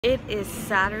It is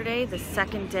Saturday, the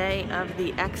second day of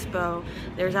the expo.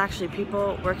 There's actually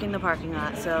people working the parking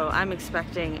lot, so I'm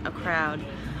expecting a crowd.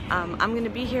 I'm going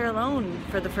to be here alone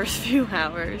for the first few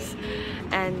hours,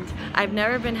 and I've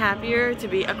never been happier to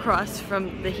be across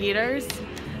from the heaters,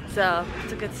 so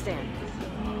it's a good stand.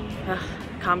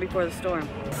 Calm before the storm.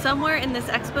 Somewhere in this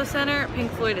expo center, Pink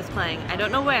Floyd is playing. I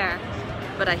don't know where,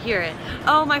 but I hear it.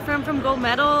 Oh, my friend from Gold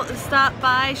Medal stopped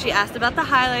by. She asked about the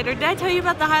highlighter. Did I tell you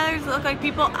about the highlighters that look like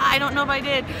people? I don't know if I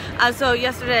did. So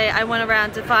yesterday I went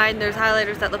around to find there's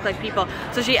highlighters that look like people.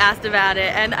 So she asked about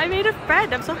it and I made a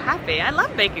friend. I'm so happy. I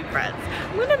love making friends.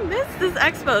 I'm gonna miss this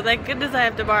expo. Thank goodness I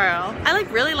have tomorrow. I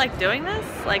really like doing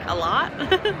this, like a lot.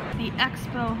 The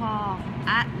expo hall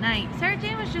at night. Sarah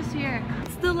Jane was just here.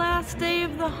 It's the last day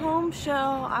of the home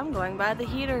show. I'm going by the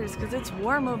heaters because it's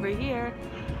warm over here.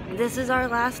 This is our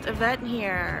last event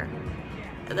here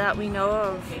that we know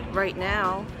of right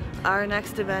now. Our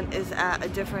next event is at a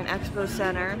different expo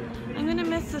center. I'm gonna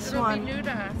miss this one. Be new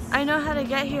to us. I know how to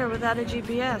get here without a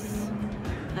GPS.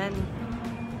 And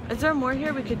is there more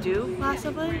here we could do,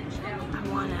 possibly? I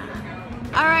wanna.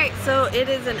 Alright, so it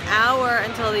is an hour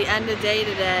until the end of day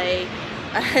today.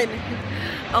 And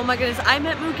oh my goodness, I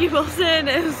met Mookie Wilson.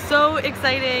 It was so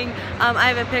exciting. I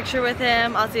have a picture with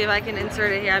him. I'll see if I can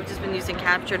insert it here. I've just been using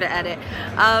Capture to edit.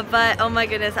 But oh my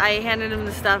goodness, I handed him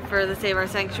the stuff for the Save Our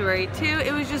Sanctuary too.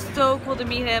 It was just so cool to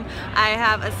meet him. I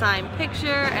have a signed picture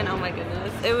and oh my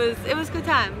goodness, it was good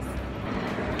times.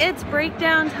 It's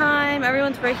breakdown time.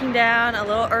 Everyone's breaking down a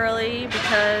little early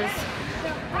because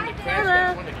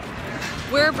hello.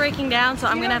 We're breaking down, so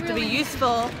I'm gonna have to be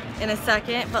useful in a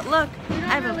second. But look,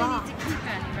 I've evolved.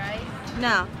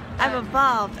 No, I've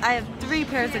evolved. I have 3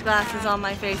 pairs of glasses on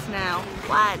my face now.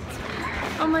 What?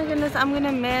 Oh my goodness, I'm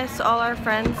gonna miss all our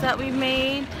friends that we've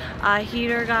made.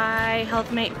 Heater guy,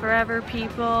 Health Mate Forever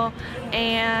people,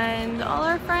 and all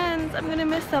our friends. I'm gonna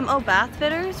miss them. Oh, bath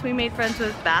fitters. We made friends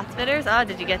with bath fitters. Oh,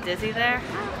 did you get dizzy there?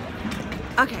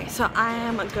 Okay, so I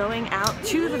am going out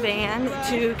to the van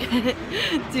to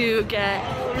get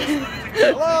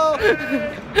hello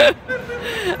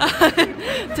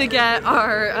to get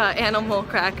our animal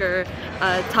cracker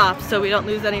tops so we don't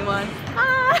lose anyone.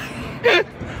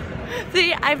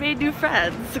 See, I made new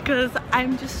friends because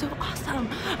I'm just so awesome.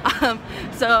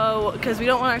 So, because we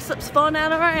don't want our slips falling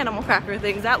out of our animal cracker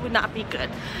things. That would not be good.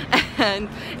 And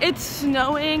it's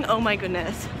snowing. Oh my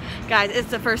goodness. Guys, it's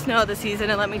the first snow of the season,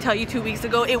 and let me tell you, 2 weeks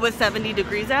ago it was 70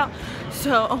 degrees out.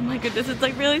 So, oh my goodness, it's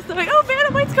like really snowing. Oh,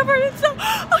 Vanna White's covered in snow.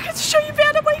 I'll get to show you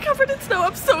Vanna White covered in snow.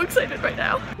 I'm so excited right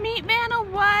now. Meet Vanna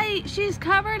White. She's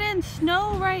covered in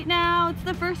snow right now. It's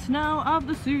the first snow of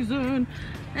the season.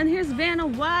 And here's Vanna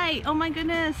White. Oh my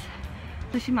goodness.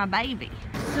 So she's my baby.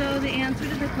 So the answer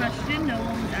to the question no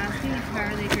one was asking is how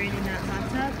are they draining that hot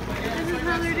tub? This is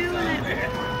how they're doing it.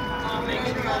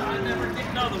 I never did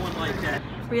another one like that.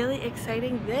 Really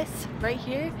exciting. This right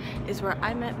here is where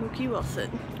I met Mookie Wilson.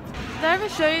 Did I ever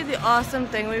show you the awesome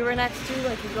thing we were next to?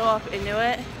 Like you go up into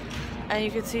it and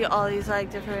you could see all these like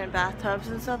different bathtubs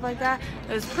and stuff like that.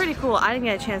 It was pretty cool. I didn't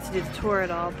get a chance to do the tour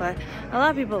at all, but a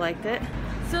lot of people liked it.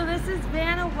 So this is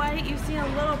Vanna White. You've seen a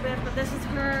little bit, but this is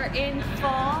her in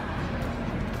fall.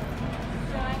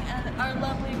 Showing our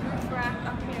lovely roof rack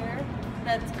up here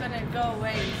that's gonna go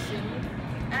away soon.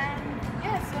 And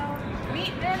yeah, so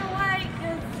meet Vanna White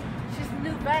because she's a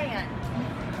new van.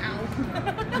 Ow.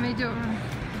 Let me do it.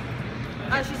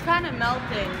 She's kind of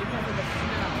melting because of the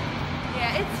snow.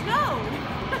 Yeah, it snowed.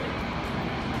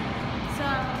 So.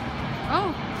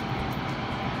 Oh,